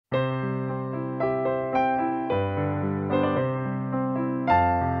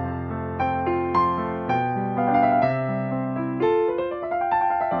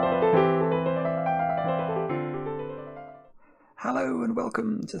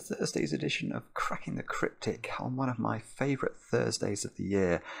welcome to Thursday's edition of Cracking the Cryptic on one of my favourite Thursdays of the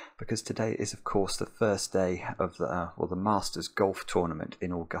year, because today is of course the first day of the Masters Golf Tournament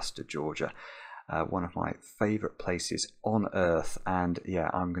in Augusta, Georgia. One of my favourite places on earth, and yeah,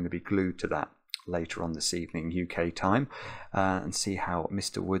 I'm going to be glued to that later on this evening UK time, and see how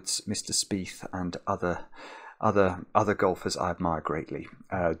Mr. Woods, Mr. Spieth and other golfers I admire greatly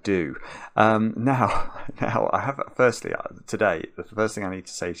do. Now I have, firstly, today, the first thing I need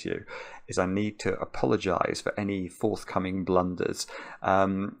to say to you is I need to apologise for any forthcoming blunders.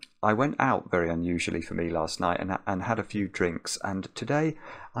 I went out very unusually for me last night and had a few drinks, and today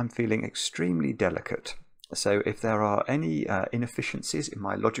I'm feeling extremely delicate. So if there are any inefficiencies in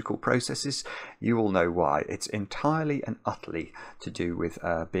my logical processes, you will know why. It's entirely and utterly to do with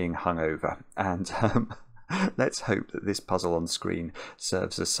being hungover, and let's hope that this puzzle on screen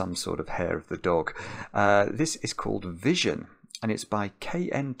serves as some sort of hair of the dog. This is called Vision, and it's by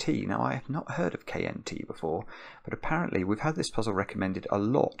KNT. Now, I have not heard of KNT before, but apparently we've had this puzzle recommended a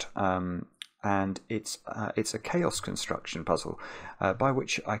lot, and it's a chaos construction puzzle, by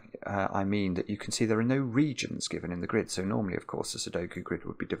which I mean that you can see there are no regions given in the grid. So normally, of course, the Sudoku grid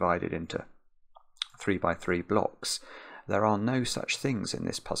would be divided into 3x3 blocks. There are no such things in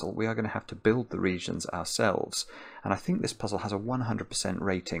this puzzle. We are going to have to build the regions ourselves, and I think this puzzle has a 100%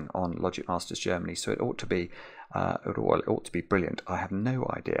 rating on Logic Masters Germany, so it ought to be brilliant. I have no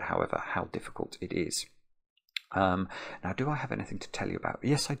idea, however, how difficult it is. Now, do I have anything to tell you about?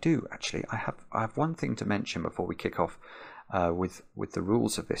 Yes, I do actually. I have one thing to mention before we kick off with the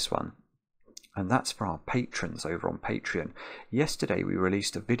rules of this one. And that's for our patrons over on Patreon. Yesterday we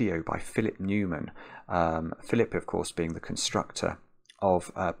released a video by Philip Newman. Philip, of course, being the constructor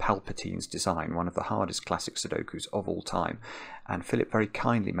of Palpatine's design, one of the hardest classic Sudokus of all time. And Philip very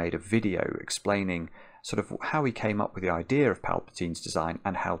kindly made a video explaining sort of how he came up with the idea of Palpatine's design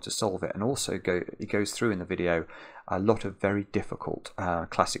and how to solve it. And also he goes through in the video a lot of very difficult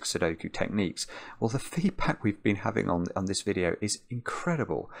classic Sudoku techniques. Well, the feedback we've been having on this video is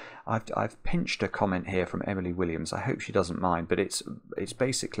incredible. I've pinched a comment here from Emily Williams. I hope she doesn't mind, but it's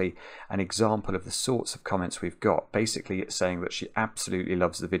basically an example of the sorts of comments we've got. Basically, it's saying that she absolutely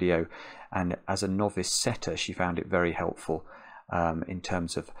loves the video, and as a novice setter, she found it very helpful in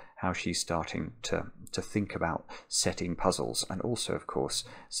terms of how she's starting to think about setting puzzles, and also, of course,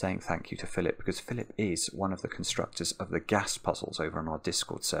 saying thank you to Philip, because Philip is one of the constructors of the gas puzzles over on our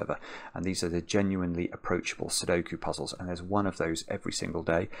Discord server, and these are the genuinely approachable Sudoku puzzles, and there's one of those every single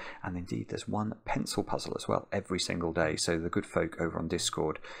day, and indeed there's one pencil puzzle as well every single day. So the good folk over on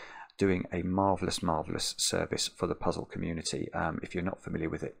Discord doing a marvellous service for the puzzle community. If you're not familiar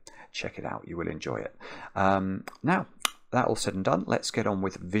with it, check it out, you will enjoy it. Now, that all said and done, let's get on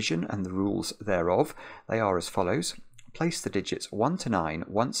with Vision and the rules thereof. They are as follows. Place the digits 1 to 9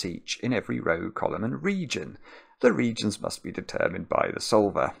 once each in every row, column and region. The regions must be determined by the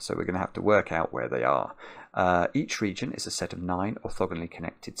solver, so we're going to have to work out where they are. Each region is a set of 9 orthogonally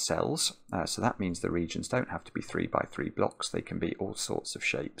connected cells, so that means the regions don't have to be 3x3 blocks. They can be all sorts of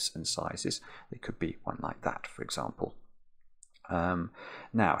shapes and sizes. They could be one like that, for example.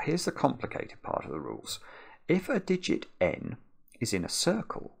 Now, here's the complicated part of the rules. If a digit n is in a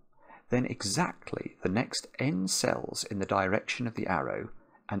circle, then exactly the next n cells in the direction of the arrow,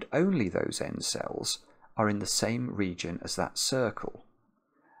 and only those n cells, are in the same region as that circle.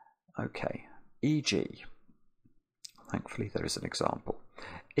 Okay, e.g., thankfully there is an example.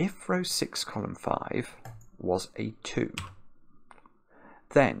 If row 6 column 5 was a 2,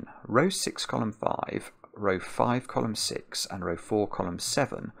 then row 6 column 5, row 5 column 6 and row 4 column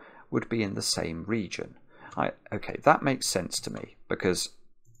 7 would be in the same region. Okay, that makes sense to me, because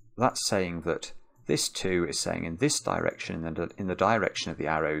that's saying that this 2 is saying in this direction, and in the direction of the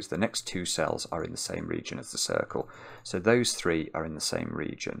arrows, the next 2 cells are in the same region as the circle. So those 3 are in the same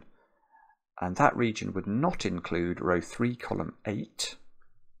region. And that region would not include row 3 column 8,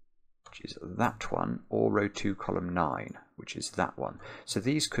 which is that one, or row 2 column 9, which is that one. So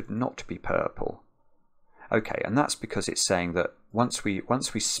these could not be purple. Okay, and that's because it's saying that once we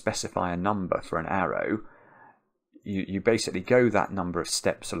specify a number for an arrow, you basically go that number of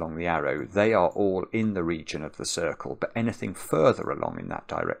steps along the arrow. They are all in the region of the circle, but anything further along in that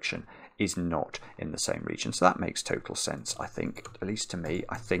direction is not in the same region. So that makes total sense, I think, at least to me,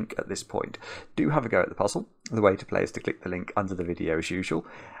 I think, at this point. Do have a go at the puzzle. The way to play is to click the link under the video as usual.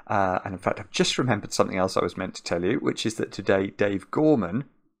 And in fact, I've just remembered something else I was meant to tell you, which is that today Dave Gorman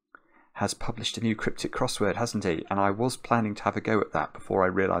has published a new cryptic crossword, hasn't he? And I was planning to have a go at that before I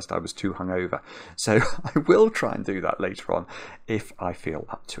realised I was too hungover. So I will try and do that later on if I feel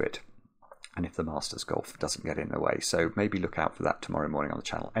up to it. and if the Masters Golf doesn't get in the way. So maybe look out for that tomorrow morning on the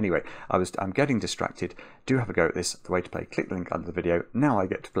channel. Anyway, I'm getting distracted. Do have a go at this. The way to play, click the link under the video. Now I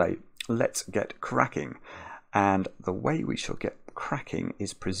get to play. Let's get cracking. And the way we shall get cracking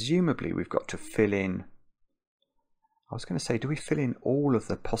is presumably we've got to fill in, I was going to say, do we fill in all of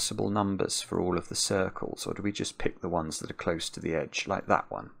the possible numbers for all of the circles, or do we just pick the ones that are close to the edge, like that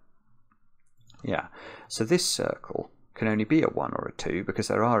one? Yeah, so this circle can only be a 1 or a 2 because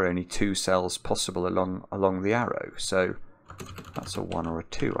there are only 2 cells possible along the arrow. So that's a 1 or a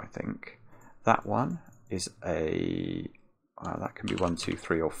 2, I think. That one is a, that can be 1, 2,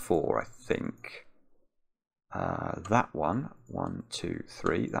 3 or 4, I think. That one, 1, 2,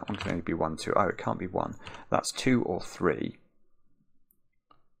 3. That one can only be 1, 2. Oh, it can't be 1. That's 2 or 3.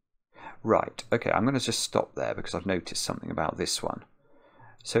 Right, okay, I'm going to just stop there because I've noticed something about this one.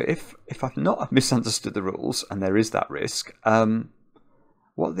 So if I've not misunderstood the rules, and there is that risk,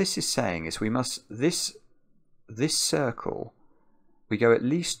 what this is saying is we must, this circle, we go at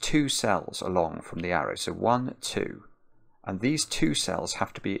least 2 cells along from the arrow. So 1, 2. And these 2 cells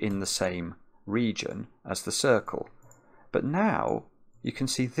have to be in the same region as the circle. But now you can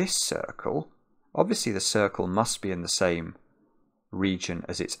see this circle, obviously the circle must be in the same region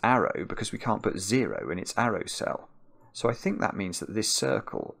as its arrow because we can't put 0 in its arrow cell. So I think that means that this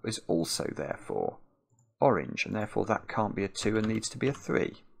circle is also therefore orange, and therefore that can't be a 2 and needs to be a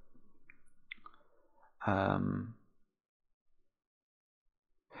 3.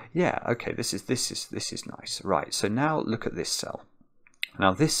 Yeah, okay, this is nice. Right, so now look at this cell.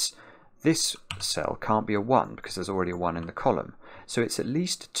 Now this cell can't be a 1 because there's already a 1 in the column. So it's at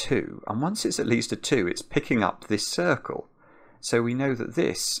least a 2, and once it's at least a 2, it's picking up this circle. So we know that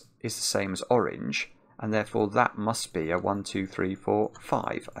this is the same as orange, and therefore that must be a 1, 2, 3, 4,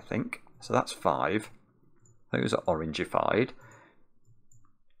 5, I think. So that's 5. Those are orangified.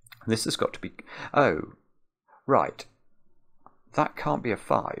 This has got to be, oh, right. That can't be a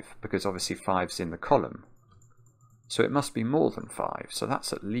 5 because obviously 5's in the column. So it must be more than 5. So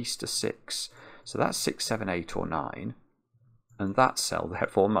that's at least a 6. So that's 6, 7, 8 or 9. And that cell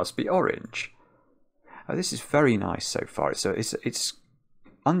therefore must be orange. This is very nice so far. So it's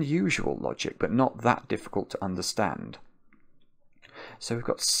unusual logic, but not that difficult to understand. So we've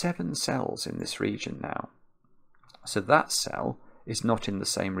got 7 cells in this region now. So that cell is not in the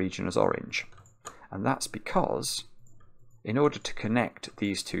same region as orange. And that's because in order to connect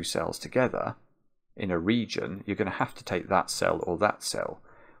these 2 cells together in a region, you're going to have to take that cell or that cell,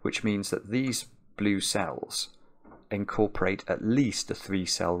 which means that these blue cells incorporate at least a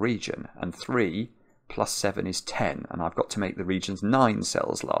 3-cell region, and 3 plus 7 is 10, and I've got to make the regions 9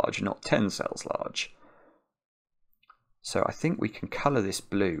 cells large, not 10 cells large. So I think we can colour this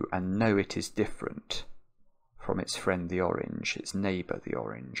blue and know it is different from its friend the orange, its neighbour the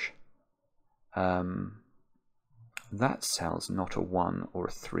orange. That cell's not a 1 or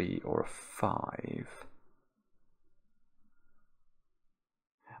a 3 or a 5.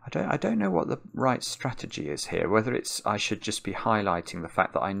 I don't know what the right strategy is here, whether it's I should just be highlighting the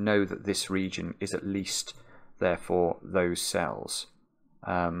fact that I know that this region is at least therefore those cells.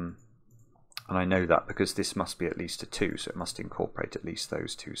 And I know that because this must be at least a 2, so it must incorporate at least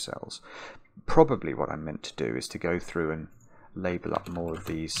those 2 cells. Probably what I'm meant to do is to go through and label up more of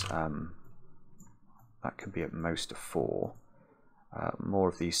these, that could be at most a 4, more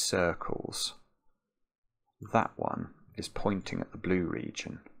of these circles. That one is pointing at the blue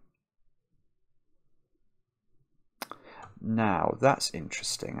region. Now that's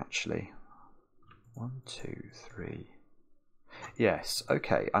interesting actually. 1, 2, 3. Yes,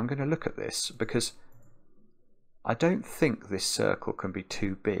 okay, I'm going to look at this because I don't think this circle can be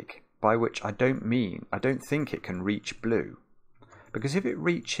too big, by which I don't think it can reach blue. Because if it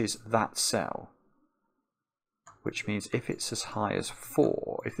reaches that cell, which means if it's as high as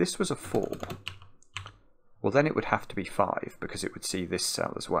 4, if this was a 4, well then it would have to be 5 because it would see this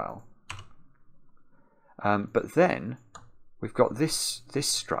cell as well. But then we've got this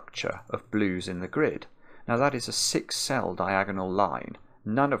structure of blues in the grid. Now that is a 6-cell diagonal line,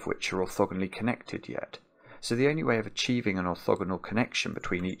 none of which are orthogonally connected yet. So the only way of achieving an orthogonal connection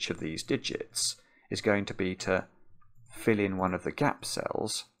between each of these digits is going to be to fill in one of the gap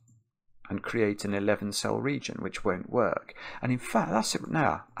cells and create an 11-cell region, which won't work. And in fact, that's it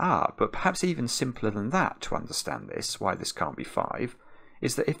now. But perhaps even simpler than that to understand this, why this can't be 5,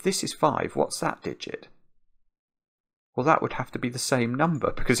 is that if this is 5, what's that digit? Well, that would have to be the same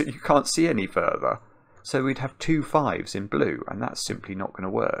number because you can't see any further. So we'd have 2 5s in blue, and that's simply not going to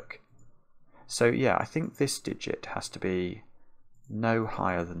work. So yeah, I think this digit has to be no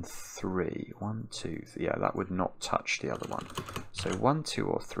higher than 3. 1, 2, 3. Yeah, that would not touch the other one. So 1, 2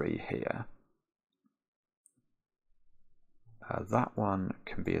 or 3 here. That one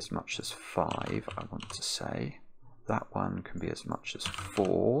can be as much as 5, I want to say. That one can be as much as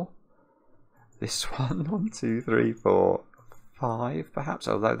 4. This one, 1, 2, 3, 4, 5 perhaps,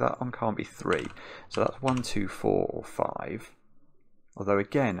 although that one can't be 3. So that's 1, 2, 4 or 5. Although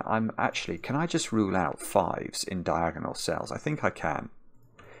again, can I just rule out 5s in diagonal cells? I think I can.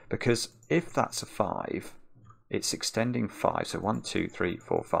 Because if that's a 5, it's extending 5. So 1, 2, 3,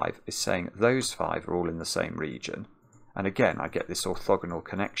 4, 5 is saying those 5 are all in the same region. And again, I get this orthogonal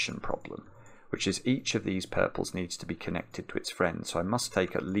connection problem, which is each of these purples needs to be connected to its friend. So I must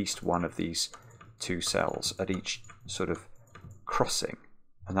take at least one of these 2 cells at each sort of crossing,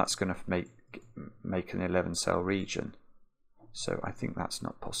 and that's going to make an 11-cell region. So I think that's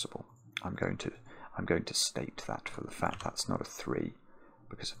not possible. I'm going to state that for the fact that's not a 3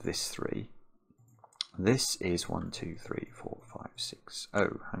 because of this 3. This is 1, 2, 3, 4, 5, 6.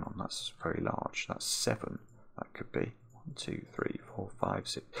 Oh, hang on, that's very large. That's 7. That could be 1, 2, 3, 4, 5,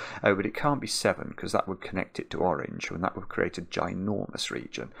 6. Oh, but it can't be 7 because that would connect it to orange, and that would create a ginormous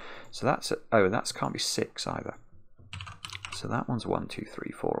region. So that's that can't be 6 either. So that one's 1, 2,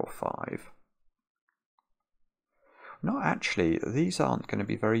 3, 4, or 5. No, actually, these aren't going to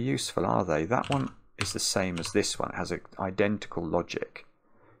be very useful, are they? That one is the same as this one. It has an identical logic.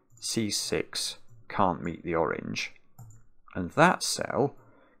 C6 can't meet the orange. And that cell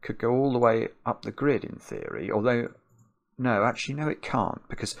could go all the way up the grid in theory, although, no, actually, no, it can't,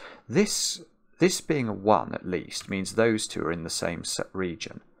 because this being a 1 at least means those 2 are in the same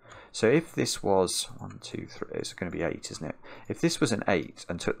region. So if this was 1, 2, 3, it's going to be 8, isn't it? If this was an 8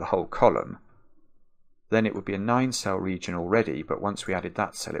 and took the whole column, then it would be a 9-cell region already, but once we added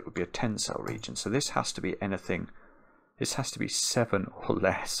that cell, it would be a 10-cell region. So this has to be anything, this has to be 7 or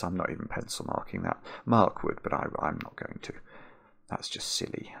less. I'm not even pencil marking that. Mark would, but I'm not going to. That's just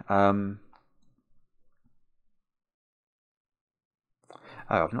silly. Oh,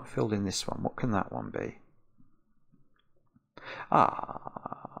 I've not filled in this one. What can that one be?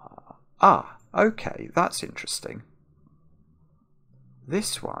 Okay, that's interesting.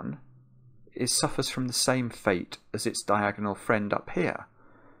 This one suffers from the same fate as its diagonal friend up here.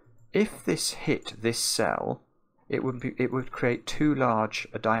 If this hit this cell, it would create too large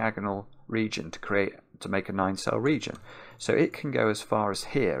a diagonal region to make a 9-cell region. So it can go as far as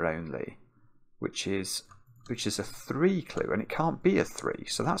here only, which is a 3 clue, and it can't be a 3.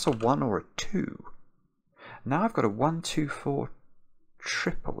 So that's a 1 or a 2. Now I've got a 1, 2, 4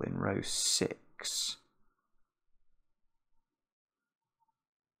 triple in row 6.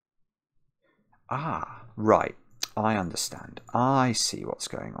 Ah, right. I understand. I see what's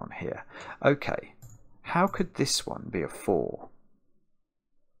going on here. Okay. How could this one be a 4?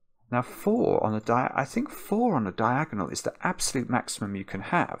 Now 4 on I think 4 on a diagonal is the absolute maximum you can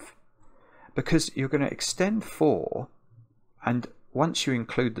have, because you're going to extend 4, and once you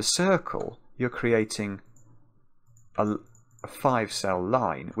include the circle, you're creating a 5-cell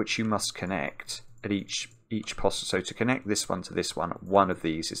line which you must connect at each possible. So to connect this one to this one of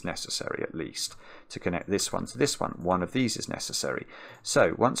these is necessary at least. To connect this one to this one of these is necessary.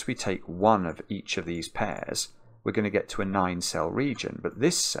 So once we take one of each of these pairs, we're going to get to a 9-cell region. But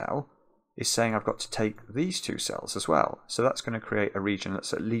this cell is saying I've got to take these 2 cells as well. So that's going to create a region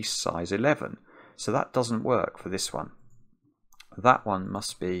that's at least size 11. So that doesn't work for this one. That one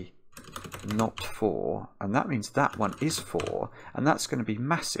must be not 4, and that means that one is 4, and that's going to be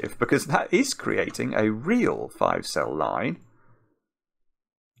massive because that is creating a real 5-cell line.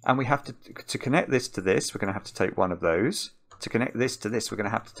 And we have to connect this to this, we're going to have to take one of those. To connect this to this, we're going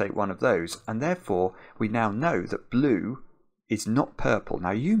to have to take one of those, and therefore we now know that blue is not purple.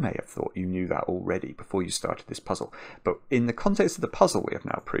 Now you may have thought you knew that already before you started this puzzle, but in the context of the puzzle we have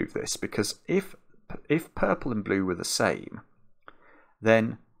now proved this, because if purple and blue were the same,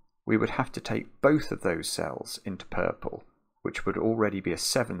 then we would have to take both of those cells into purple, which would already be a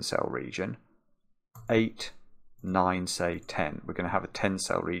 7-cell region. 8, 9, say 10. We're going to have a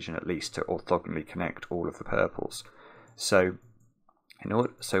 10-cell region at least to orthogonally connect all of the purples. So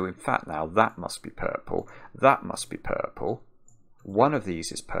in fact now that must be purple, that must be purple. One of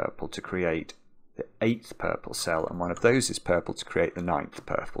these is purple to create the 8th purple cell, and one of those is purple to create the 9th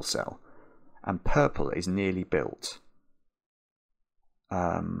purple cell. And purple is nearly built.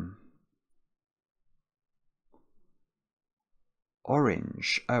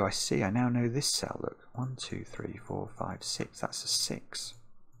 Orange. Oh, I see. I now know this cell. Look. 1, 2, 3, 4, 5, 6. That's a 6.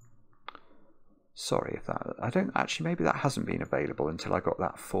 Sorry if that... I don't... Actually, maybe that hasn't been available until I got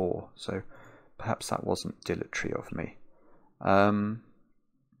that 4. So perhaps that wasn't dilatory of me.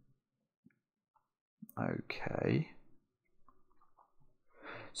 Okay.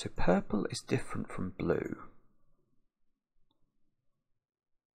 So purple is different from blue.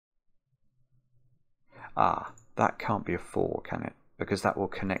 Ah, that can't be a 4, can it? Because that will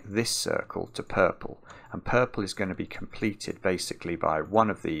connect this circle to purple, and purple is going to be completed basically by one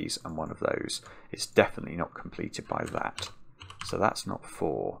of these and one of those. It's definitely not completed by that. So that's not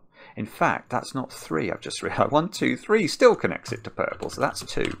 4. In fact, that's not 3. I've just realised 1, 2, 3 still connects it to purple, so that's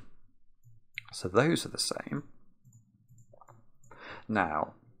 2. So those are the same.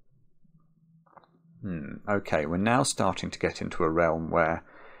 Now, okay, we're now starting to get into a realm where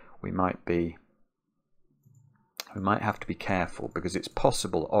we might have to be careful, because it's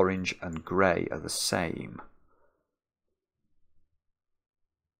possible orange and grey are the same.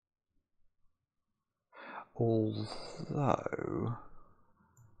 Although,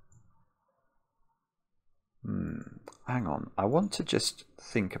 hang on, I want to just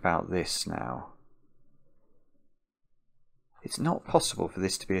think about this now. It's not possible for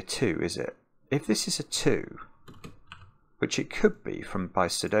this to be a 2, is it? If this is a 2, which it could be by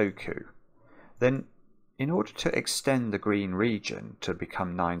Sudoku, then in order to extend the green region to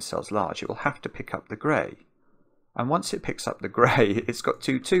become 9 cells large, it will have to pick up the grey. And once it picks up the grey, it's got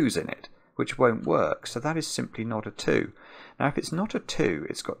 2 2s in it, which won't work. So that is simply not a 2. Now, if it's not a 2,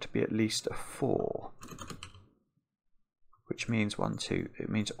 it's got to be at least a 4. Which means 1, 2, it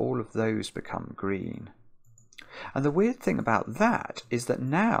means all of those become green. And the weird thing about that is that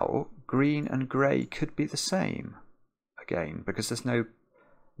now green and grey could be the same again, because there's no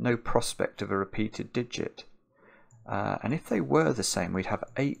prospect of a repeated digit. And if they were the same, we'd have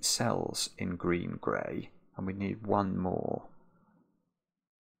 8 cells in green-grey, and we'd need 1 more,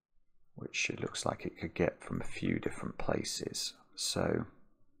 which it looks like it could get from a few different places. So,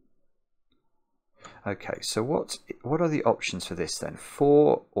 okay, so what are the options for this then?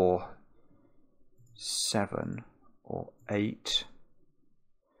 4 or 7 or 8?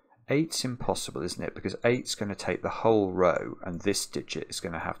 8's impossible, isn't it? Because 8's going to take the whole row, and this digit is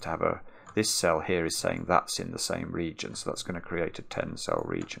going to have this cell here is saying that's in the same region, so that's going to create a 10 cell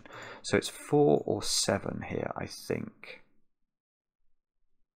region. So it's 4 or 7 here, I think.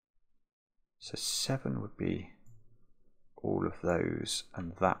 So 7 would be all of those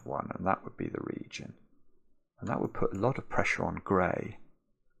and that one, and that would be the region. And that would put a lot of pressure on grey.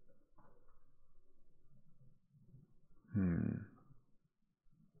 I'm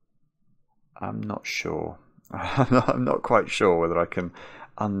not sure. I'm not quite sure whether I can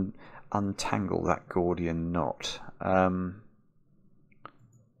untangle that Gordian knot.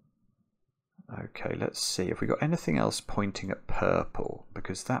 Okay, let's see. Have we got anything else pointing at purple?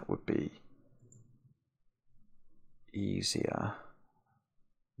 Because that would be easier.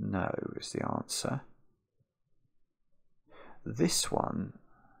 No is the answer. This one,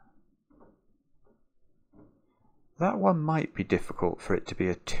 that one might be difficult for it to be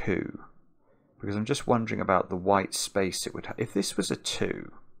a 2. Because I'm just wondering about the white space it would have. If this was a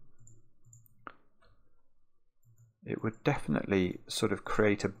 2, it would definitely sort of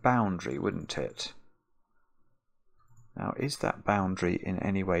create a boundary, wouldn't it? Now, is that boundary in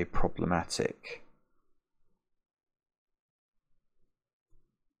any way problematic?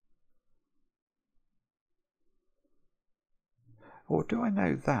 Or do I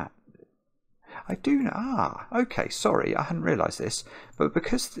know that? I do know. Okay, sorry, I hadn't realised this. But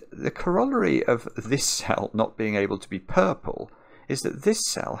because the corollary of this cell not being able to be purple is that this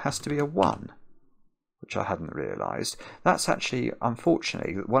cell has to be a 1, which I hadn't realised. That's actually,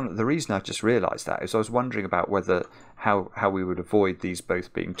 unfortunately, the reason I've just realised that is I was wondering about how we would avoid these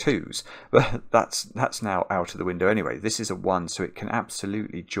both being 2s. But that's now out of the window anyway. This is a 1, so it can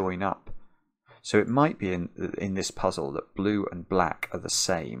absolutely join up. So it might be in this puzzle that blue and black are the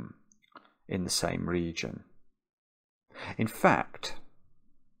same, in the same region. In fact,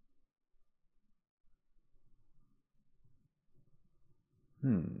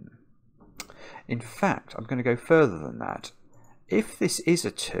 I'm going to go further than that. If this is a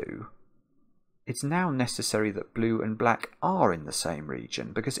 2, it's now necessary that blue and black are in the same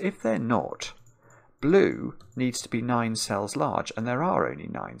region, because if they're not, blue needs to be 9 cells large, and there are only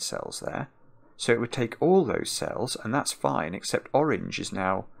 9 cells there. So it would take all those cells, and that's fine, except orange is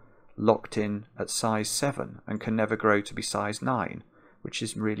now locked in at size 7 and can never grow to be size 9, which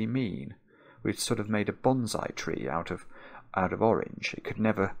is really mean. We've sort of made a bonsai tree out of orange. It could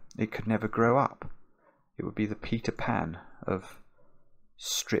never grow up. It would be the Peter Pan of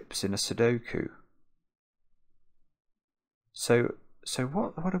strips in a Sudoku. So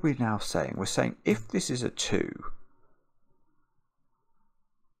what are we now saying? We're saying if this is a 2,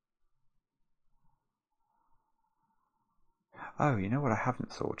 oh, you know what I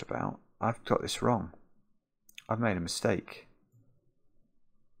haven't thought about? I've got this wrong. I've made a mistake.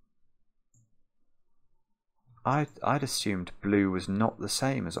 I'd assumed blue was not the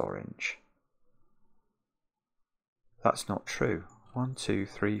same as orange. That's not true. 1, 2,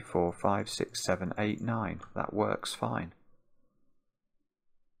 3, 4, 5, 6, 7, 8, 9. That works fine.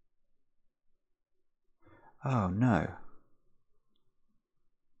 Oh no.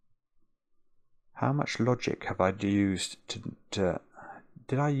 How much logic have I used to...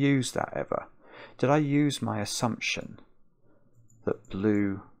 Did I use that ever? Did I use my assumption that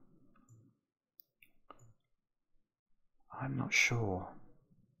blue... I'm not sure.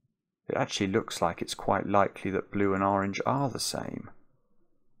 It actually looks like it's quite likely that blue and orange are the same.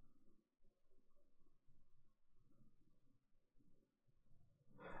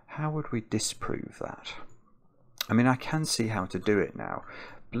 How would we disprove that? I mean, I can see how to do it now.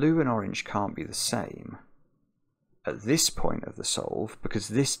 Blue and orange can't be the same at this point of the solve, because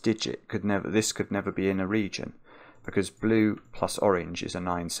this digit could never be in a region, because blue plus orange is a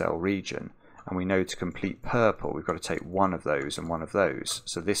 9-cell region, and we know to complete purple we've got to take one of those and one of those,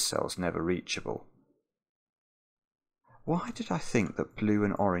 so this cell's never reachable. Why did I think that blue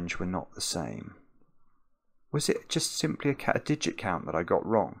and orange were not the same? Was it just simply a digit count that I got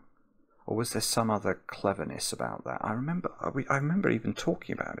wrong? Or was there some other cleverness about that? I remember even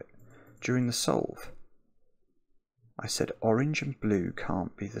talking about it during the solve. I said orange and blue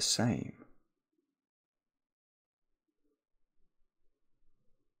can't be the same.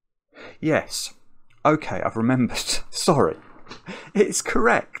 Yes. Okay, I've remembered. Sorry. It's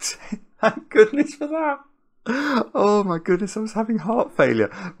correct. Thank goodness for that. Oh my goodness, I was having heart failure.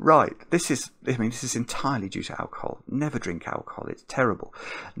 Right, this is entirely due to alcohol. Never drink alcohol, it's terrible.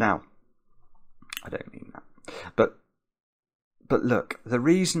 Now, I don't mean that. But look, the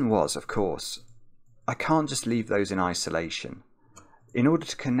reason was, of course, I can't just leave those in isolation. In order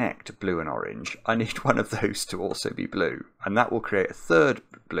to connect blue and orange, I need one of those to also be blue. And that will create a third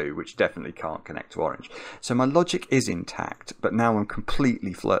blue, which definitely can't connect to orange. So my logic is intact, but now I'm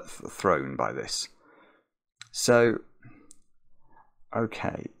completely thrown by this. So,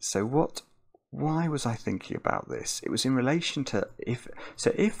 okay, so why was I thinking about this? It was in relation to if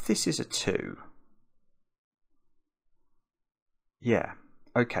this is a 2, yeah,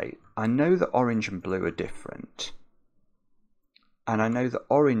 okay, I know that orange and blue are different. And I know that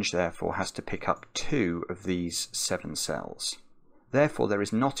orange, therefore, has to pick up 2 of these 7 cells. Therefore, there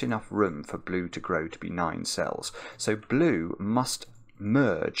is not enough room for blue to grow to be 9 cells. So blue must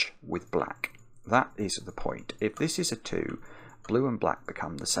merge with black. That is the point. If this is a 2, blue and black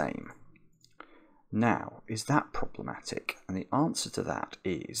become the same. Now, is that problematic? And the answer to that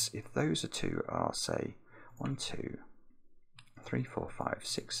is, if those two are, say, 1, 2, 3, 4, 5,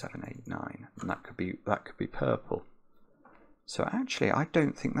 6, 7, 8, 9, and that could be purple. So actually, I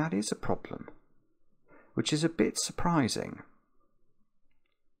don't think that is a problem, which is a bit surprising.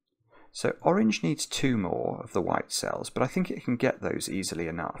 So orange needs 2 more of the white cells, but I think it can get those easily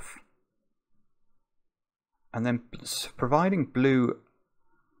enough. And then providing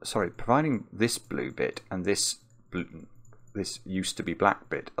this blue bit and this used to be black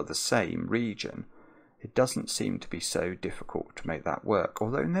bit are the same region, it doesn't seem to be so difficult to make that work.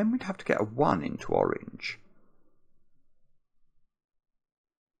 Although then we'd have to get a 1 into orange.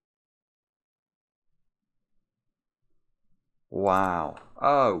 Wow.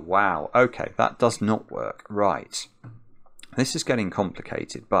 Oh, wow. Okay, that does not work. Right. This is getting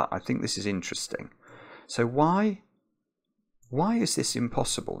complicated, but I think this is interesting. So why is this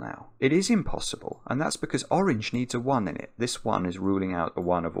impossible now? It is impossible, and that's because orange needs a 1 in it. This 1 is ruling out the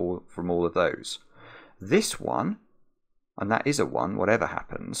 1 from all of those. This 1, and that is a 1, whatever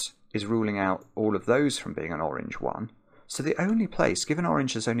happens, is ruling out all of those from being an orange 1. So the only place, given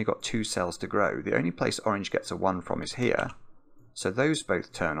orange has only got 2 cells to grow, the only place orange gets a 1 from is here. So those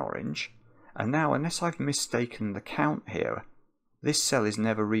both turn orange. And now, unless I've mistaken the count here, this cell is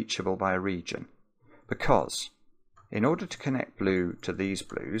never reachable by a region. Because in order to connect blue to these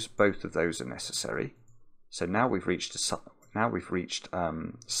blues, both of those are necessary. So now we've reached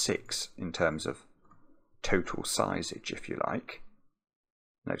 6 in terms of total sizeage, if you like.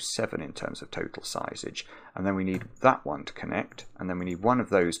 No, 7 in terms of total sizeage. And then we need that one to connect, and then we need one of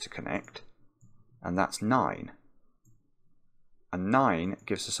those to connect, and that's 9. And 9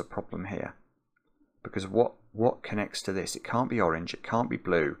 gives us a problem here. Because what connects to this? It can't be orange, it can't be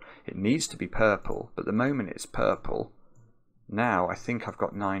blue, it needs to be purple, but the moment it's purple, now I think I've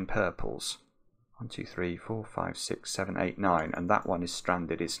got 9 purples. 1, 2, 3, 4, 5, 6, 7, 8, 9, and that one is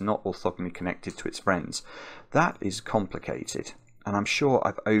stranded, it's not orthogonally connected to its friends. That is complicated, and I'm sure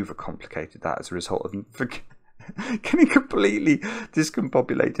I've overcomplicated that as a result of getting completely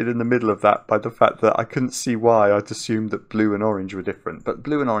discombobulated in the middle of that by the fact that I couldn't see why I'd assumed that blue and orange were different. But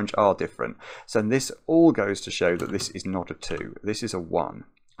blue and orange are different. So this all goes to show that this is not a 2. This is a 1.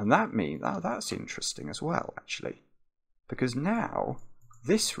 And that means, oh, that's interesting as well, actually. because now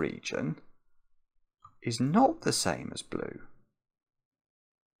this region is not the same as blue,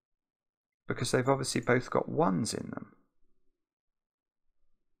 because they've obviously both got 1s in them.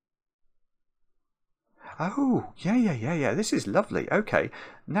 Oh, yeah. This is lovely. Okay,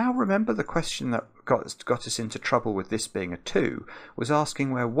 now remember the question that got us into trouble with this being a 2 was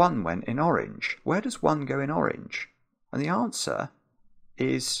asking where 1 went in orange. Where does 1 go in orange? And the answer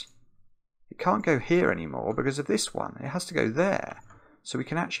is it can't go here anymore because of this one. It has to go there. So we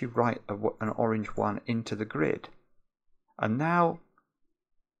can actually write an orange 1 into the grid. And now...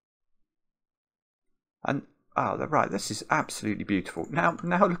 right, this is absolutely beautiful. Now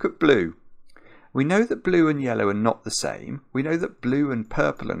look at blue. We know that blue and yellow are not the same. We know that blue and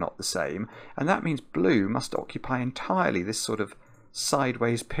purple are not the same. And that means blue must occupy entirely this sort of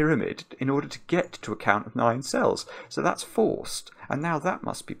sideways pyramid in order to get to a count of 9 cells. So that's forced. And now that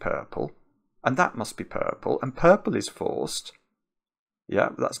must be purple. And that must be purple. And purple is forced. Yeah,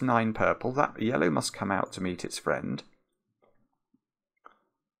 that's 9 purple. That yellow must come out to meet its friend.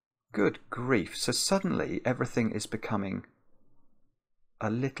 Good grief. So suddenly everything is becoming a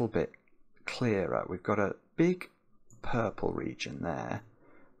little bit clearer. We've got a big purple region there.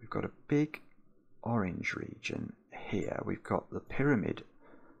 We've got a big orange region here. We've got the pyramid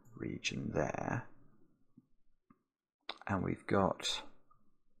region there. And we've got...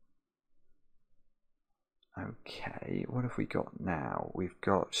 Okay, what have we got now? We've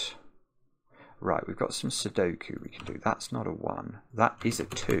got... Right, we've got some Sudoku we can do. That's not a 1. That is a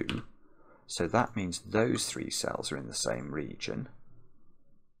 2. So that means those 3 cells are in the same region.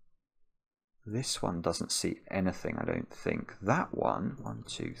 This one doesn't see anything, I don't think. That one, 1,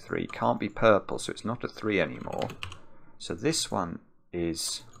 2, 3, can't be purple, so it's not a 3 anymore. So this one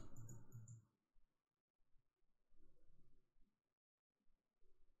is...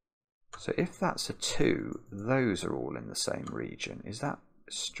 So if that's a 2, those are all in the same region. Is that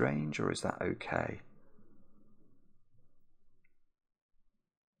strange or is that okay?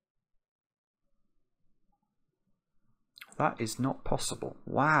 That is not possible.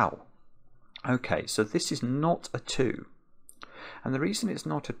 Wow. Okay, so this is not a 2. And the reason it's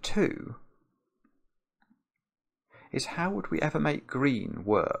not a 2 is how would we ever make green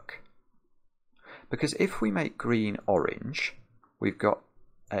work? Because if we make green orange, we've got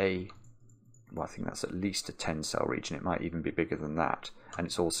a... Well, I think that's at least a 10-cell region. It might even be bigger than that. And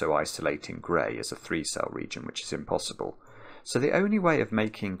it's also isolating grey as a 3-cell region, which is impossible. So the only way of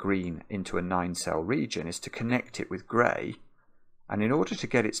making green into a 9-cell region is to connect it with grey. And in order to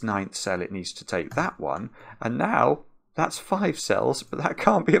get its 9th cell, it needs to take that one. And now that's 5 cells, but that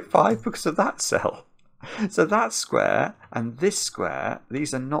can't be a 5 because of that cell. So that square and this square,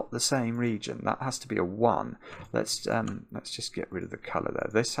 these are not the same region. That has to be a 1. Let's just get rid of the colour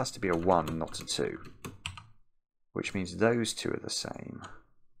there. This has to be a 1, not a 2. Which means those 2 are the same.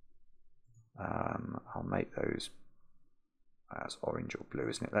 I'll make those as orange or blue,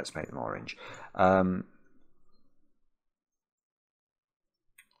 isn't it? Let's make them orange.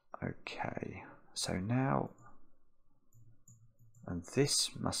 Okay, so now, and this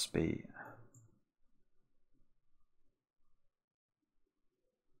must be,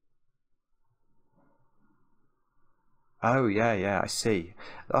 oh yeah, I see.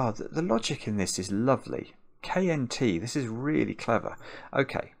 Oh, the logic in this is lovely. KNT, this is really clever.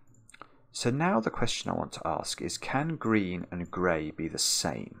 Okay, so now the question I want to ask is, can green and grey be the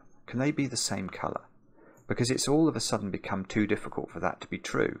same? Can they be the same colour? Because it's all of a sudden become too difficult for that to be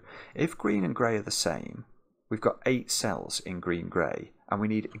true. If green and grey are the same, we've got 8 cells in green-grey, and we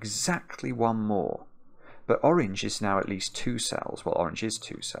need exactly 1 more. But orange is now at least 2 cells. Well, orange is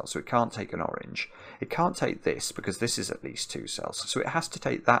 2 cells, so it can't take an orange. It can't take this, because this is at least 2 cells. So it has to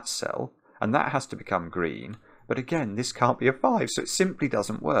take that cell, and that has to become green. But again, this can't be a 5, so it simply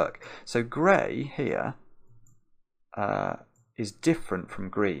doesn't work. So grey here is different from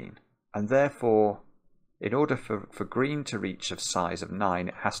green, and therefore... in order for green to reach a size of 9,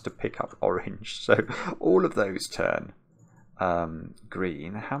 it has to pick up orange. So all of those turn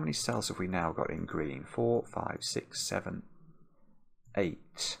green. How many cells have we now got in green? 4, 5, 6, 7,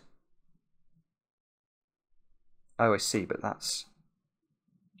 8. Oh, I see, but that's...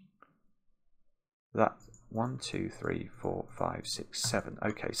 that 1, 2, 3, 4, 5, 6, 7.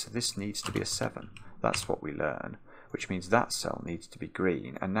 Okay, so this needs to be a 7. That's what we learn. Which means that cell needs to be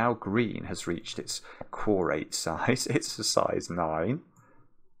green. And now green has reached its core 8 size. It's a size 9.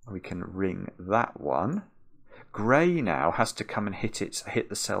 We can ring that one. Grey now has to come and hit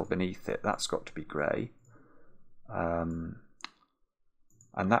the cell beneath it. That's got to be grey. And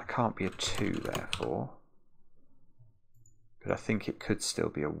that can't be a 2, therefore. But I think it could still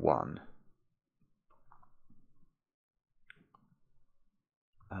be a 1.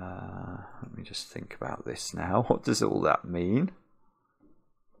 Let me just think about this now. What does all that mean?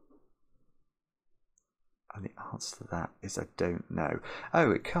 And the answer to that is I don't know.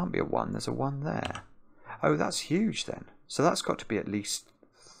 Oh, it can't be a 1. There's a 1 there. Oh, that's huge then. So that's got to be at least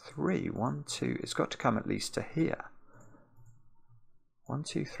 3. 1, 2. It's got to come at least to here. 1,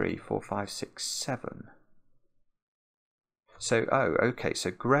 2, 3, 4, 5, 6, 7. So, oh, okay.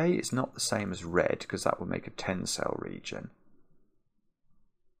 So grey is not the same as red because that would make a 10-cell region.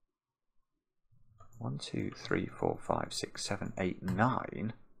 1, 2, 3, 4, 5, 6, 7, 8,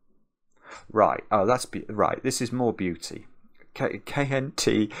 9. Right. Oh, that's right. This is more beauty.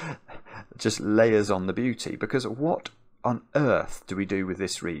 KNT just layers on the beauty, because what on earth do we do with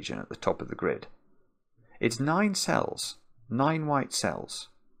this region at the top of the grid? It's 9 cells, 9 white cells.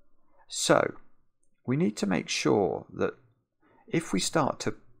 So we need to make sure that if we start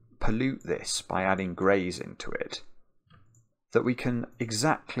to pollute this by adding greys into it, that we can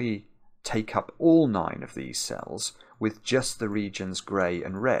exactly take up all 9 of these cells with just the regions grey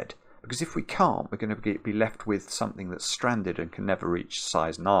and red. Because if we can't, we're going to be left with something that's stranded and can never reach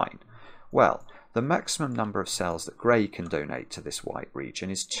size 9. Well, the maximum number of cells that grey can donate to this white region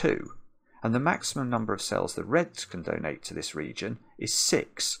is 2. And the maximum number of cells that reds can donate to this region is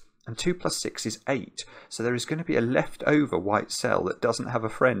 6. And 2 plus 6 is 8. So there is going to be a leftover white cell that doesn't have a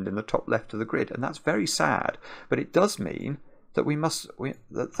friend in the top left of the grid. And that's very sad. But it does mean that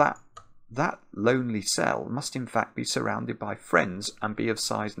that lonely cell must in fact be surrounded by friends and be of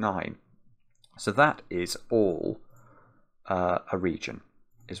size 9. So that is all a region,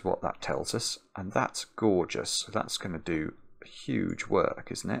 is what that tells us. And that's gorgeous. So that's going to do huge work,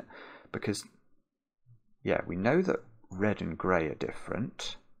 isn't it? Because, yeah, we know that red and grey are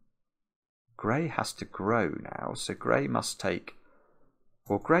different. Grey has to grow now. So grey must take,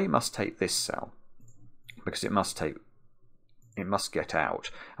 well, grey must take this cell because it must get out,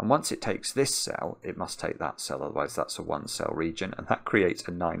 and once it takes this cell it must take that cell, otherwise that's a 1-cell region, and that creates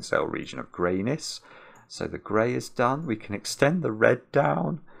a 9-cell region of greyness. So the grey is done. We can extend the red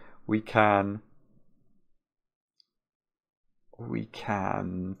down. We can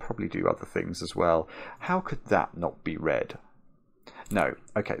probably do other things as well. How could that not be red? No,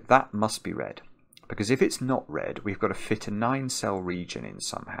 okay, that must be red. Because if it's not red, we've got to fit a 9-cell region in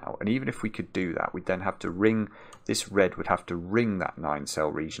somehow. And even if we could do that, we'd then have to ring, this red would have to ring that 9-cell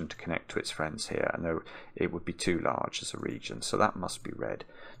region to connect to its friends here. And it would be too large as a region. So that must be red.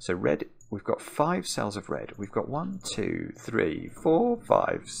 So red, we've got 5 cells of red. We've got 1, 2, 3, 4,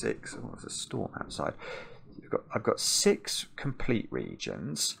 5, 6. Oh, there's a storm outside. I've got 6 complete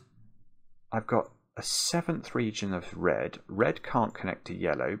regions. I've got a 7th region of red. Red can't connect to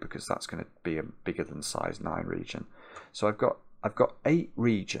yellow because that's going to be a bigger than size 9 region. So I've got 8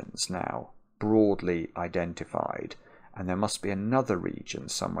 regions now broadly identified, and there must be another region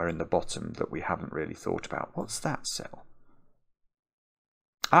somewhere in the bottom that we haven't really thought about. What's that cell?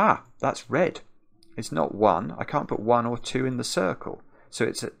 Ah, that's red. It's not 1. I can't put 1 or 2 in the circle.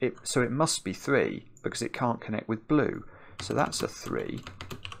 So it must be 3 because it can't connect with blue. So that's a 3.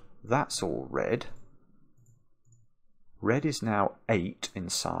 That's all red. Red is now 8 in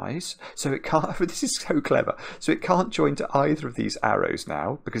size, so it can't. This is so clever. So it can't join to either of these arrows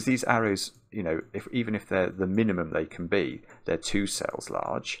now, because these arrows, you know, even if they're the minimum they can be, they're 2 cells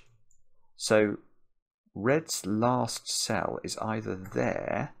large. So red's last cell is either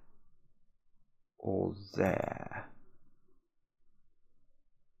there or there.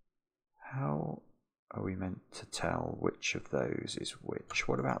 How are we meant to tell which of those is which?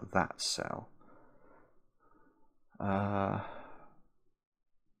 What about that cell?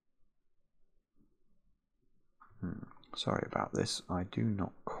 Sorry about this. I do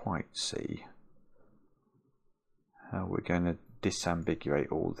not quite see how we're going to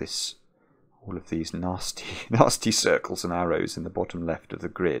disambiguate all of these nasty circles and arrows in the bottom left of the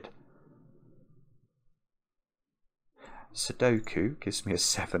grid. Sudoku gives me a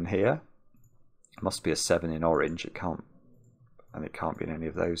 7 here. It must be a 7 in orange. It can't be in any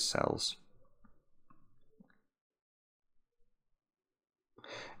of those cells.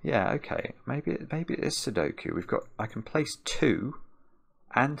 Yeah, okay. Maybe it is Sudoku. I can place 2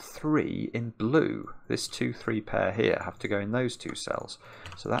 and 3 in blue. This 2-3 pair here have to go in those 2 cells.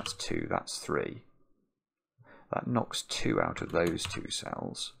 So that's 2, that's 3. That knocks 2 out of those 2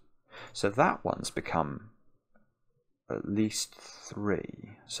 cells. So that one's become at least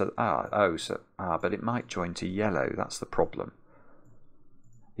 3. So but it might join to yellow. That's the problem.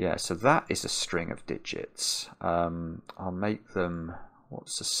 Yeah, so that is a string of digits. I'll make them.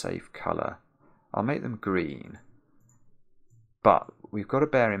 What's a safe colour? I'll make them green. But we've got to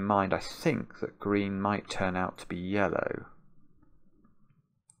bear in mind, I think, that green might turn out to be yellow.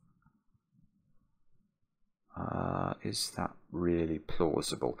 Is that really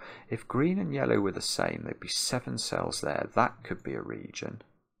plausible? If green and yellow were the same, there'd be 7 cells there. That could be a region.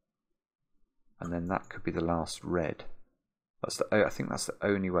 And then that could be the last red. I think that's the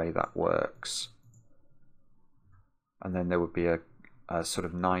only way that works. And then there would be a sort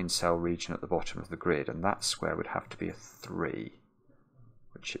of 9-cell region at the bottom of the grid, and that square would have to be a 3,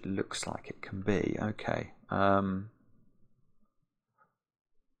 which it looks like it can be. Okay.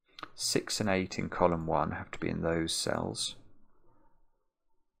 6 and 8 in column 1 have to be in those cells.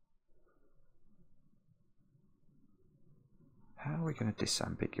 How are we going to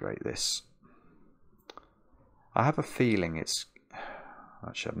disambiguate this? I have a feeling it's...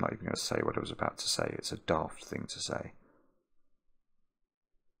 Actually, I'm not even going to say what I was about to say. It's a daft thing to say.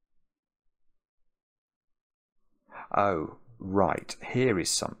 Oh, right. Here is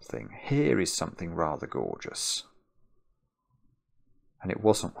something. Here is something rather gorgeous. And it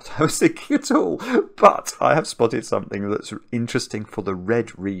wasn't what I was thinking at all. But I have spotted something that's interesting for the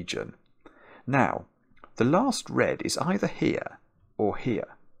red region. Now, the last red is either here or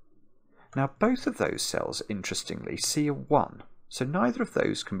here. Now, both of those cells, interestingly, see a 1. So neither of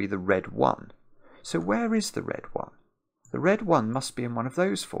those can be the red 1. So where is the red 1? The red 1 must be in one of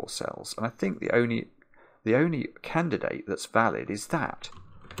those 4 cells. And I think the only candidate that's valid is that.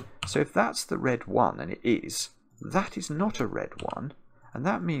 So if that's the red 1, and it is, that is not a red 1. And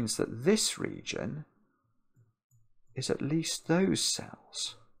that means that this region is at least those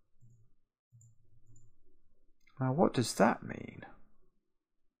cells. Now, what does that mean?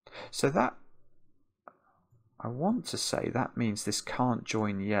 So that, I want to say that means this can't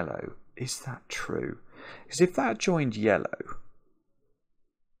join yellow. Is that true? Because if that joined yellow,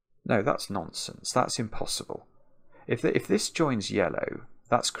 no, that's nonsense. That's impossible. If this joins yellow,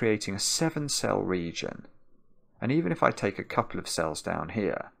 that's creating a 7-cell region. And even if I take a couple of cells down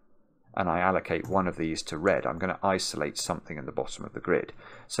here, and I allocate one of these to red, I'm going to isolate something in the bottom of the grid.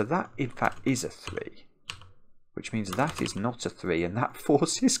 So that, in fact, is a 3. Which means that is not a 3, and that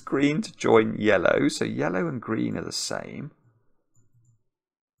forces green to join yellow. So yellow and green are the same.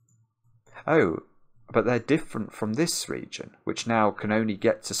 Oh, but they're different from this region, which now can only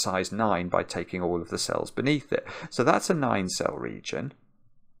get to size 9 by taking all of the cells beneath it. So that's a 9-cell region.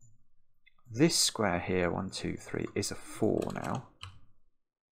 This square here, 1, 2, 3, is a 4 now.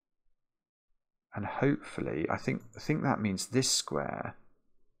 And hopefully, I think that means this square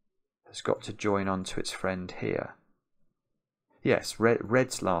has got to join onto its friend here. Yes,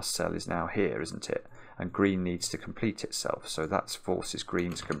 red's last cell is now here, isn't it? And green needs to complete itself, so that forces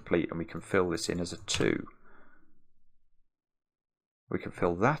green to complete, and we can fill this in as a 2. We can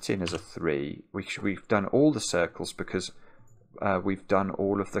fill that in as a 3. We've done all the circles because we've done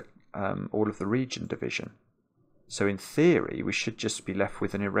all of the region division. So in theory, we should just be left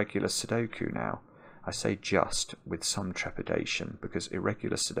with an irregular Sudoku now. I say just with some trepidation, because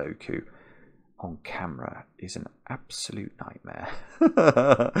irregular Sudoku on camera is an absolute nightmare.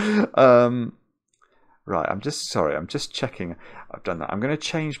 Right, I'm just checking. I've done that. I'm going to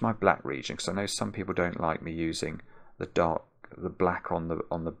change my black region because I know some people don't like me using the black on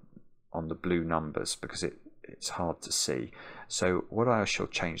the blue numbers because it's hard to see. So what I shall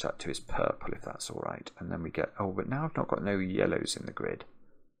change that to is purple, if that's all right. And then we get, oh, but now I've not got no yellows in the grid.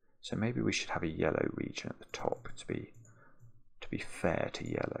 So maybe we should have a yellow region at the top to be fair to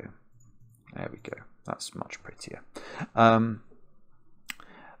yellow. There we go. That's much prettier.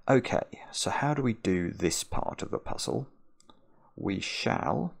 Okay, so how do we do this part of the puzzle? I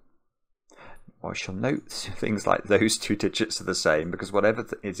shall note things like those 2 digits are the same, because whatever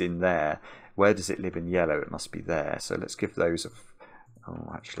is in there, where does it live in yellow? It must be there. So let's give those a...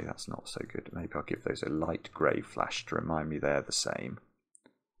 Oh, actually, that's not so good. Maybe I'll give those a light grey flash to remind me they're the same.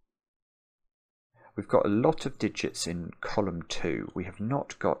 We've got a lot of digits in column 2. We have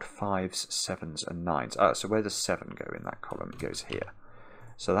not got 5s, 7s and 9s. So where does 7 go in that column? It goes here.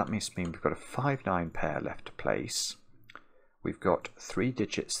 So that means we've got a 5-9 pair left to place. We've got 3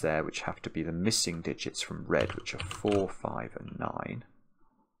 digits there which have to be the missing digits from red, which are 4, 5 and 9.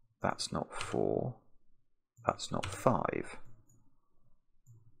 That's not 4. That's not 5.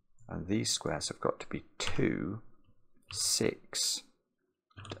 And these squares have got to be 2, 6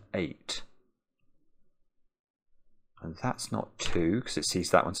 and 8. And that's not 2 because it sees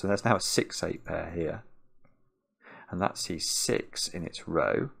that one. So there's now a 6-8 pair here. And that sees 6 in its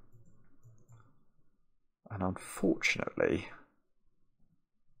row. And unfortunately,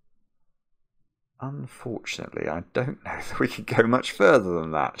 I don't know if we can go much further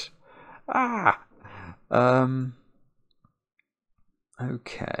than that.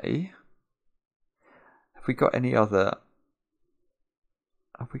 Okay. Have we got any other...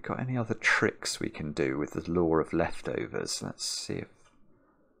 have we got any other tricks we can do with the law of leftovers? Let's see if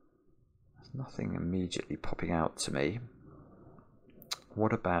there's nothing immediately popping out to me.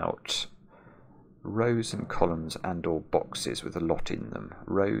 What about rows and columns and or boxes with a lot in them?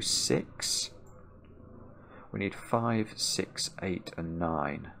 Row 6. We need 5, 6, 8 and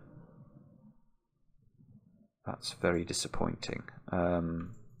 9. That's very disappointing. 5,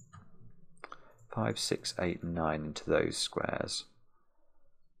 6, 8 and 9 into those squares.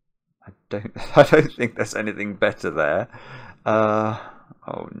 I don't think there's anything better there.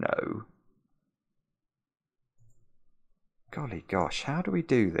 Oh no. Golly gosh, how do we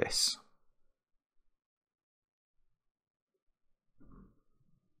do this?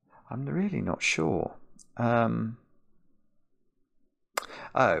 I'm really not sure. Oh,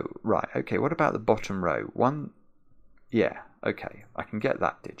 right, okay, what about the bottom row? 1, yeah, okay, I can get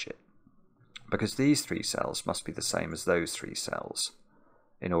that digit. Because these 3 cells must be the same as those 3 cells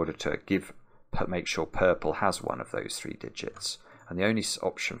in order to make sure purple has one of those 3 digits. And the only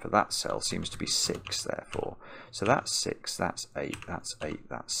option for that cell seems to be 6, therefore. So that's 6, that's 8, that's 8,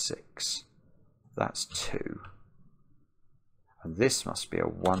 that's 6. That's 2. And this must be a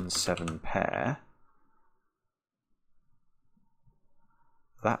 1-7 pair.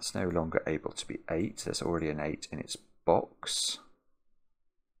 That's no longer able to be 8. There's already an 8 in its box.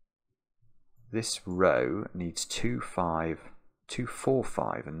 This row needs 2, 5, 2, 4,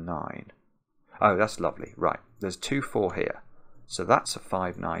 5 and 9. Oh, that's lovely. Right, there's 2, 4 here. So that's a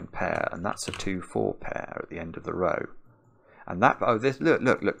 5, 9 pair, and that's a 2, 4 pair at the end of the row. And that, oh, this,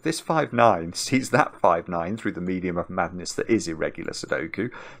 look, this 5, 9 sees that 5, 9 through the medium of madness that is irregular Sudoku.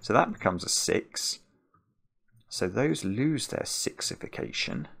 So that becomes a 6. So those lose their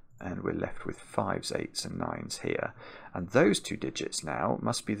sixification, and we're left with 5s, 8s and 9s here. And those 2 digits now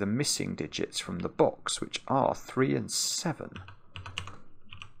must be the missing digits from the box, which are 3 and 7.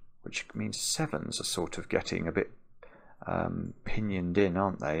 Which means 7s are sort of getting a bit pinioned in,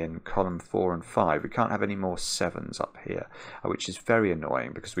 aren't they, in column 4 and 5. We can't have any more 7s up here, which is very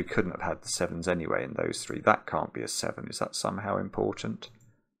annoying because we couldn't have had the 7s anyway in those 3. That can't be a 7. Is that somehow important?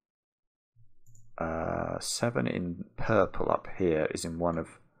 7 in purple up here is in one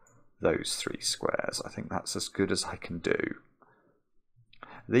of those 3 squares. I think that's as good as I can do.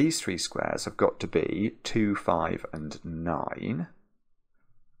 These 3 squares have got to be 2, 5 and 9.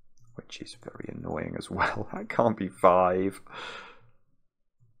 Which is very annoying as well. That can't be 5.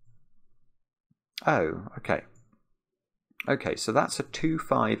 Oh, okay. Okay, so that's a 2,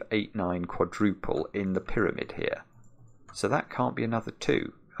 5, 8, 9 quadruple in the pyramid here. So that can't be another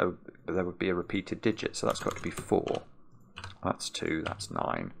 2. Oh, there would be a repeated digit, so that's got to be 4. That's 2, that's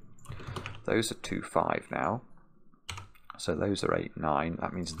 9. Those are 2, 5 now. So those are 8, 9.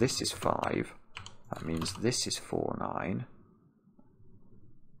 That means this is 5. That means this is 4, 9.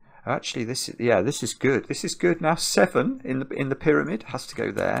 Actually, this is, yeah, this is good. This is good. Now 7 in the pyramid has to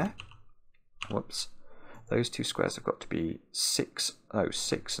go there. Whoops. Those 2 squares have got to be 6. Oh,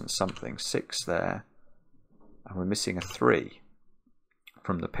 6 and something. 6 there. And we're missing a 3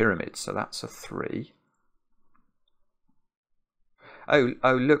 from the pyramid. So that's a 3. Oh,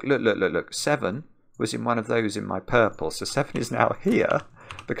 look. 7 was in one of those in my purple. So 7 is now here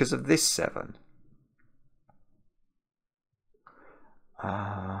because of this 7.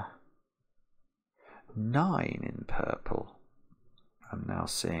 9 in purple. I'm now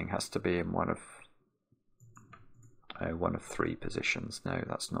seeing has to be in one of 3 positions. No,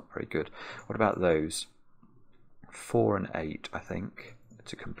 that's not very good. What about those? 4 and 8, I think,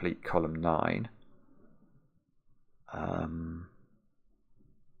 to complete column 9. Oh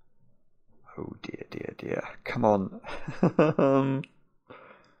dear. Come on.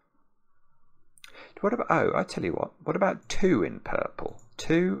 What about, oh, I tell you what about 2 in purple?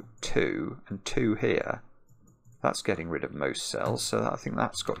 2, 2, and 2 here. That's getting rid of most cells, so I think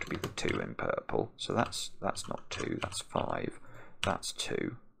that's got to be the 2 in purple. So that's not 2, that's 5. That's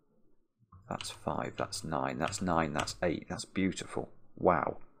 2. That's 5, that's 9, that's 9, that's 8. That's beautiful.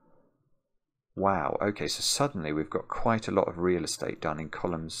 Wow. Wow, okay, so suddenly we've got quite a lot of real estate done in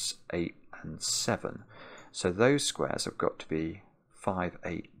columns 8 and 7. So those squares have got to be 5,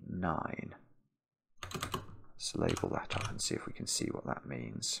 8, 9. Let's label that up and see if we can see what that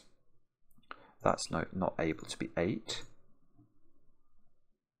means. That's not able to be 8.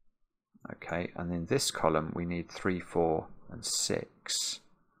 Okay, and in this column we need 3, 4 and 6.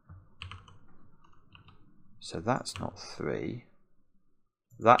 So that's not 3.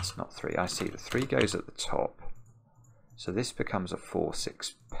 That's not 3. I see the 3 goes at the top. So this becomes a 4,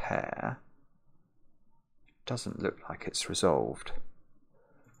 6 pair. Doesn't look like it's resolved.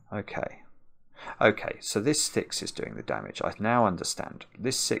 Okay. Okay, so this 6 is doing the damage. I now understand.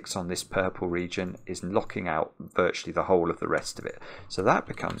 This 6 on this purple region is locking out virtually the whole of the rest of it. So that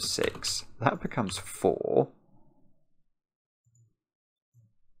becomes 6. That becomes 4.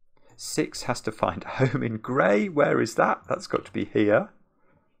 6 has to find a home in grey. Where is that? That's got to be here.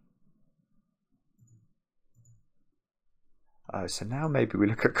 Oh, so now maybe we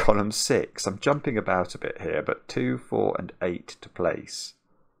look at column 6. I'm jumping about a bit here, but 2, 4 and 8 to place.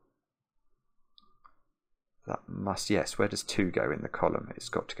 That must, yes, where does 2 go in the column? It's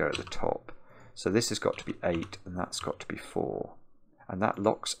got to go at the top. So this has got to be 8 and that's got to be 4. And that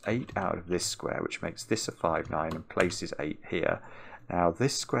locks 8 out of this square, which makes this a 5, 9 and places 8 here. Now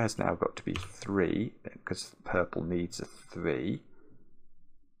this square's now got to be 3 because purple needs a 3.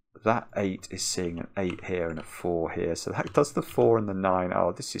 That 8 is seeing an 8 here and a 4 here. So that does the 4 and the 9.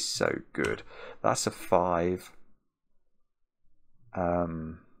 Oh, this is so good. That's a 5.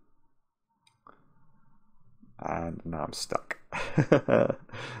 And now I'm stuck.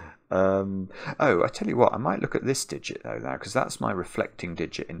 Oh, I tell you what, I might look at this digit though now, because that's my reflecting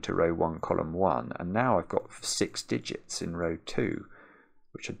digit into row 1, column 1. And now I've got 6 digits in row 2,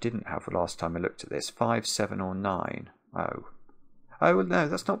 which I didn't have the last time I looked at this. 5, 7 or 9. Oh, well, no,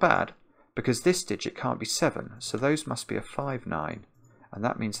 that's not bad, because this digit can't be 7. So those must be a 5, 9. And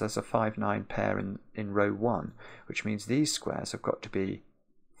that means there's a 5, 9 pair in row 1, which means these squares have got to be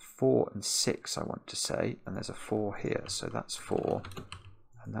 4 and 6, I want to say, and there's a 4 here, so that's 4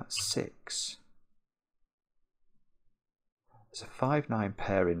 and that's 6. There's a 5, 9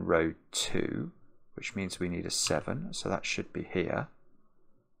 pair in row 2, which means we need a 7, so that should be here.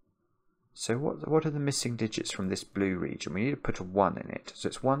 So what are the missing digits from this blue region? We need to put a 1 in it, so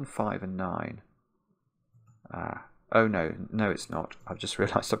it's 1, 5 and 9. Oh no, it's not. I've just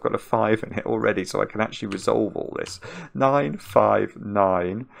realised I've got a 5 in it already, so I can actually resolve all this. 9, 5,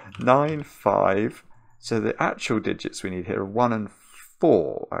 9, 9, 5. So the actual digits we need here are 1 and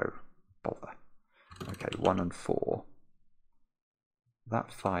 4. Oh, bother. Okay, 1 and 4.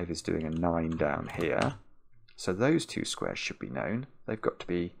 That 5 is doing a 9 down here. So those two squares should be known. They've got to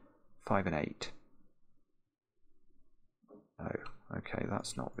be 5 and 8. Oh, okay,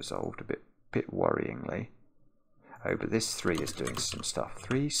 that's not resolved. A bit worryingly. Oh, but this 3 is doing some stuff.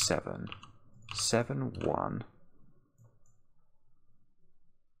 3, 7, 7, 1.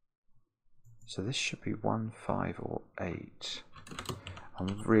 So this should be 1, 5 or 8.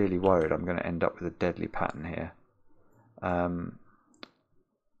 I'm really worried I'm going to end up with a deadly pattern here. And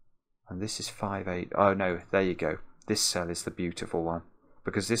this is 5, 8. Oh no, there you go. This cell is the beautiful one.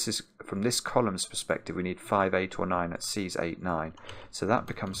 Because this is, from this column's perspective, we need 5, 8 or 9. That C's 8, 9. So that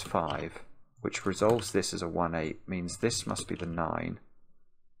becomes 5. Which resolves this as a 1, 8, means this must be the 9.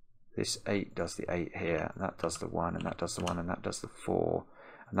 This 8 does the 8 here, and that does the 1, and that does the 1, and that does the 4,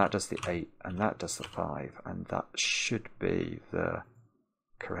 and that does the 8, and that does the 5, and that should be the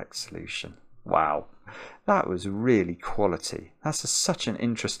correct solution. Wow, that was really quality. That's such an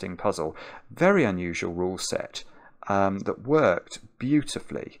interesting puzzle. Very unusual rule set that worked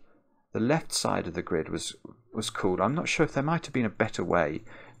beautifully. The left side of the grid was cool. I'm not sure if there might have been a better way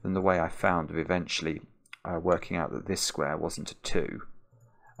than the way I found of eventually working out that this square wasn't a 2.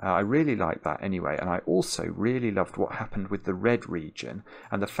 I really liked that anyway, and I also really loved what happened with the red region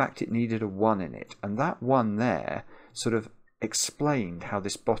and the fact it needed a 1 in it, and that 1 there sort of explained how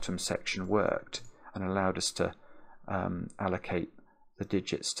this bottom section worked and allowed us to allocate the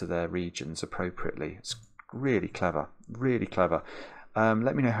digits to their regions appropriately. It's really clever, really clever.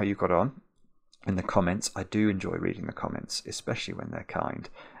 Let me know how you got on in the comments. I do enjoy reading the comments, especially when they're kind,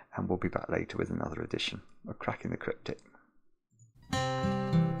 and we'll be back later with another edition of Cracking the Cryptic.